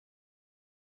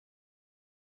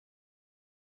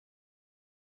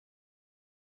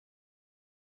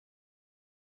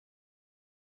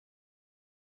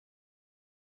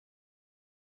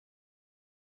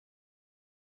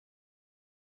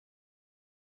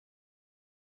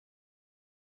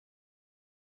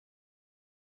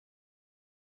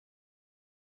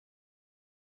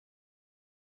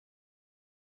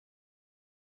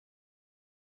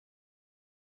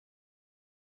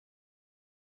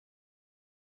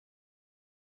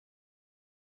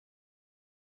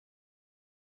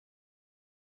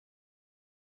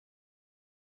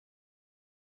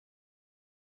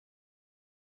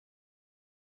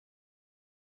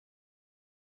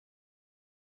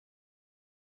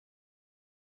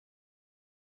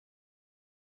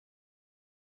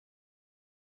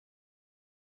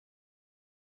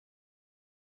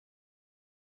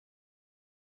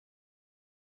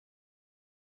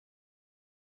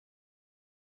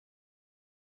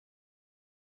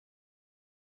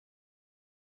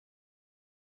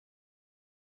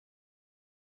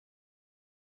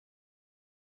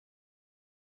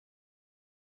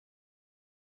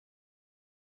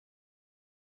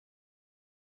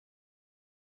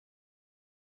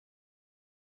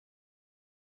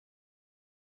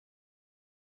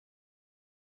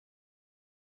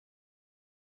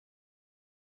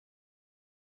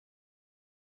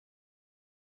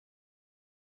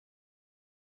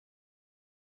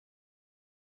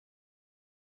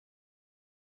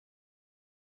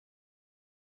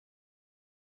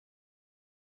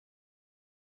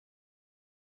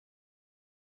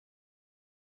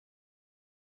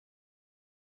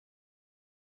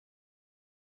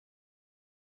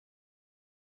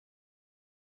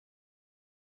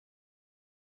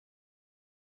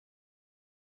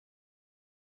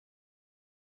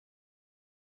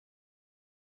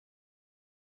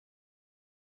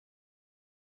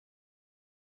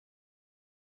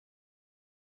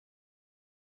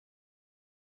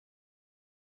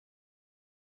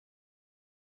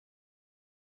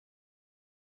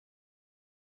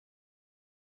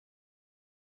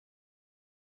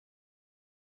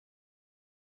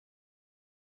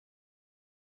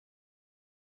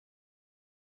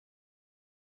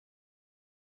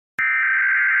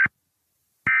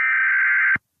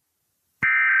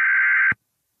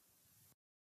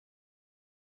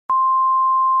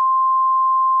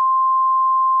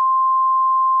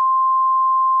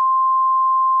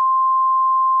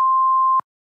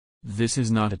This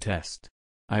is not a test.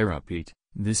 I repeat,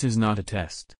 this is not a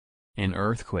test. An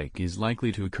earthquake is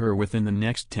likely to occur within the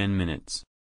next 10 minutes.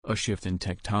 A shift in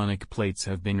tectonic plates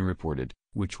have been reported,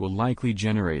 which will likely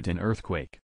generate an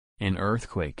earthquake. An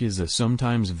earthquake is a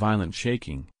sometimes violent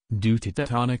shaking, due to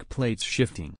tectonic plates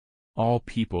shifting. All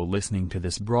people listening to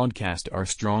this broadcast are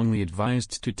strongly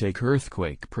advised to take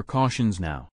earthquake precautions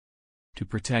now. To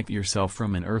protect yourself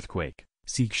from an earthquake,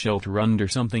 seek shelter under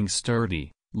something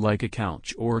sturdy, like a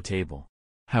couch or table.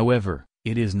 However,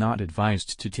 it is not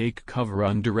advised to take cover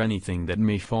under anything that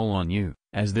may fall on you,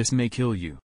 as this may kill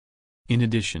you. In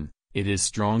addition, it is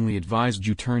strongly advised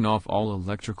you turn off all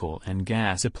electrical and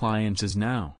gas appliances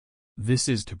now. This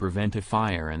is to prevent a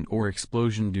fire and/or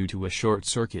explosion due to a short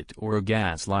circuit or a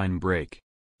gas line break.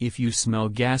 If you smell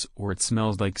gas or it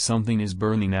smells like something is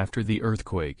burning after the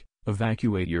earthquake,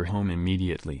 evacuate your home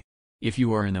immediately. If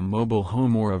you are in a mobile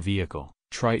home or a vehicle,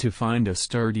 try to find a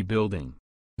sturdy building.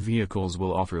 Vehicles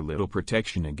will offer little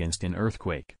protection against an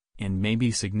earthquake, and may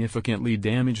be significantly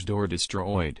damaged or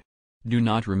destroyed. Do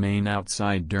not remain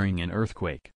outside during an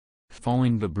earthquake.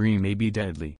 Falling debris may be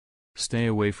deadly. Stay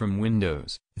away from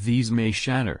windows, these may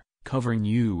shatter, covering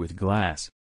you with glass.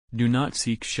 Do not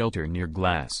seek shelter near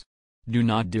glass. Do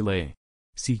not delay.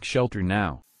 Seek shelter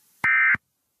now.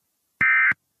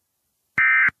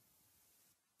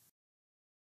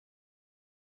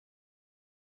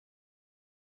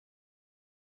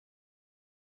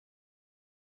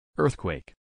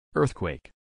 Earthquake.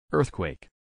 Earthquake. Earthquake.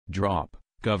 Drop,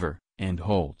 cover, and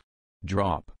hold.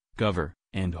 Drop, cover,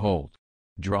 and hold.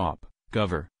 Drop,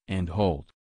 cover, and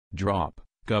hold. Drop,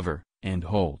 cover, and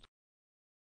hold.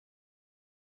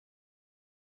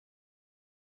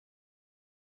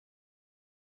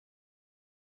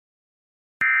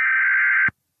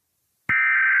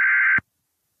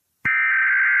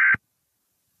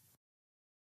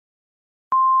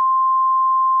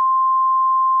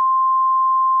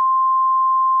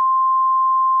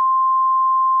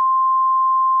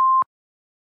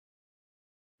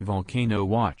 Volcano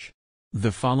Watch.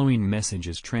 The following message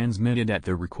is transmitted at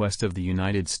the request of the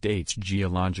United States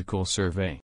Geological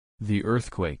Survey. The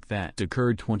earthquake that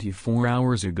occurred 24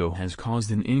 hours ago has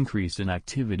caused an increase in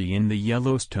activity in the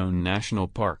Yellowstone National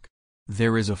Park.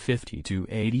 There is a 50 to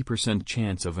 80%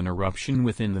 chance of an eruption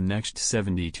within the next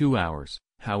 72 hours,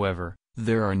 however,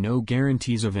 there are no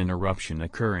guarantees of an eruption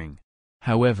occurring.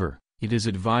 However, it is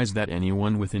advised that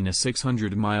anyone within a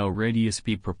 600-mile radius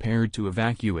be prepared to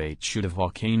evacuate should a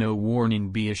volcano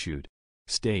warning be issued.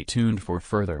 Stay tuned for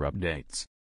further updates.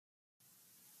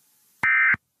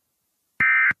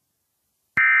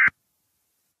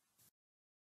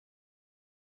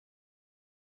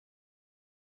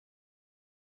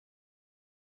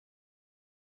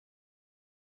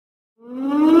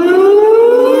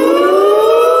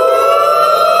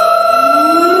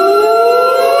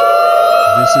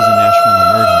 This is a national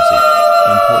emergency.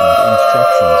 Important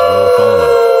instructions will follow.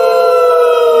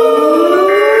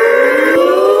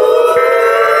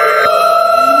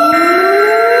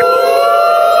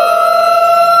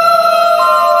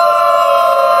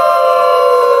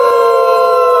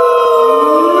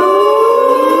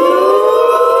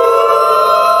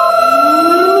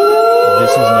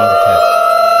 This is not a test.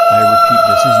 I repeat,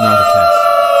 this is not a test.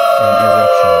 An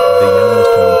eruption of the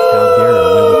Yellowstone caldera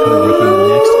will occur within the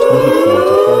next 24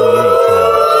 to 48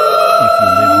 hours. If you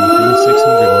live within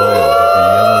 600 miles of the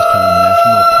Yellowstone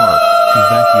National Park,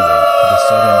 evacuate to the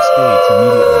southern states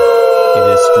immediately. It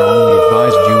is strongly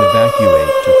advised you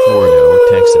evacuate to Florida or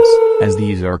Texas, as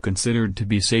these are considered to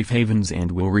be safe havens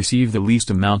and will receive the least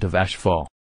amount of ashfall.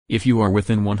 If you are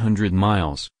within 100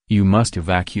 miles, you must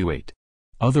evacuate.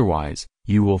 Otherwise,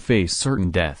 you will face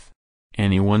certain death.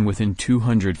 Anyone within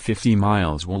 250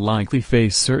 miles will likely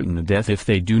face certain death if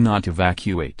they do not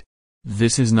evacuate.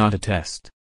 This is not a test.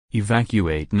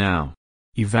 Evacuate now.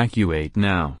 Evacuate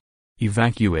now.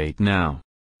 Evacuate now.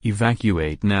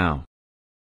 Evacuate now.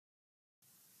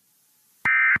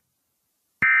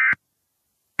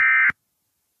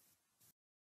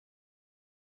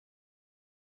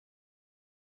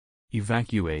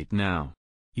 Evacuate now.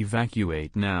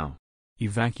 Evacuate now.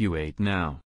 Evacuate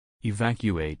now.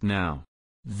 Evacuate now.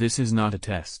 This is not a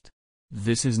test.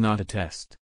 This is not a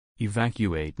test.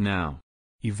 Evacuate now.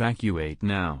 Evacuate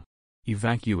now.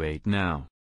 Evacuate now.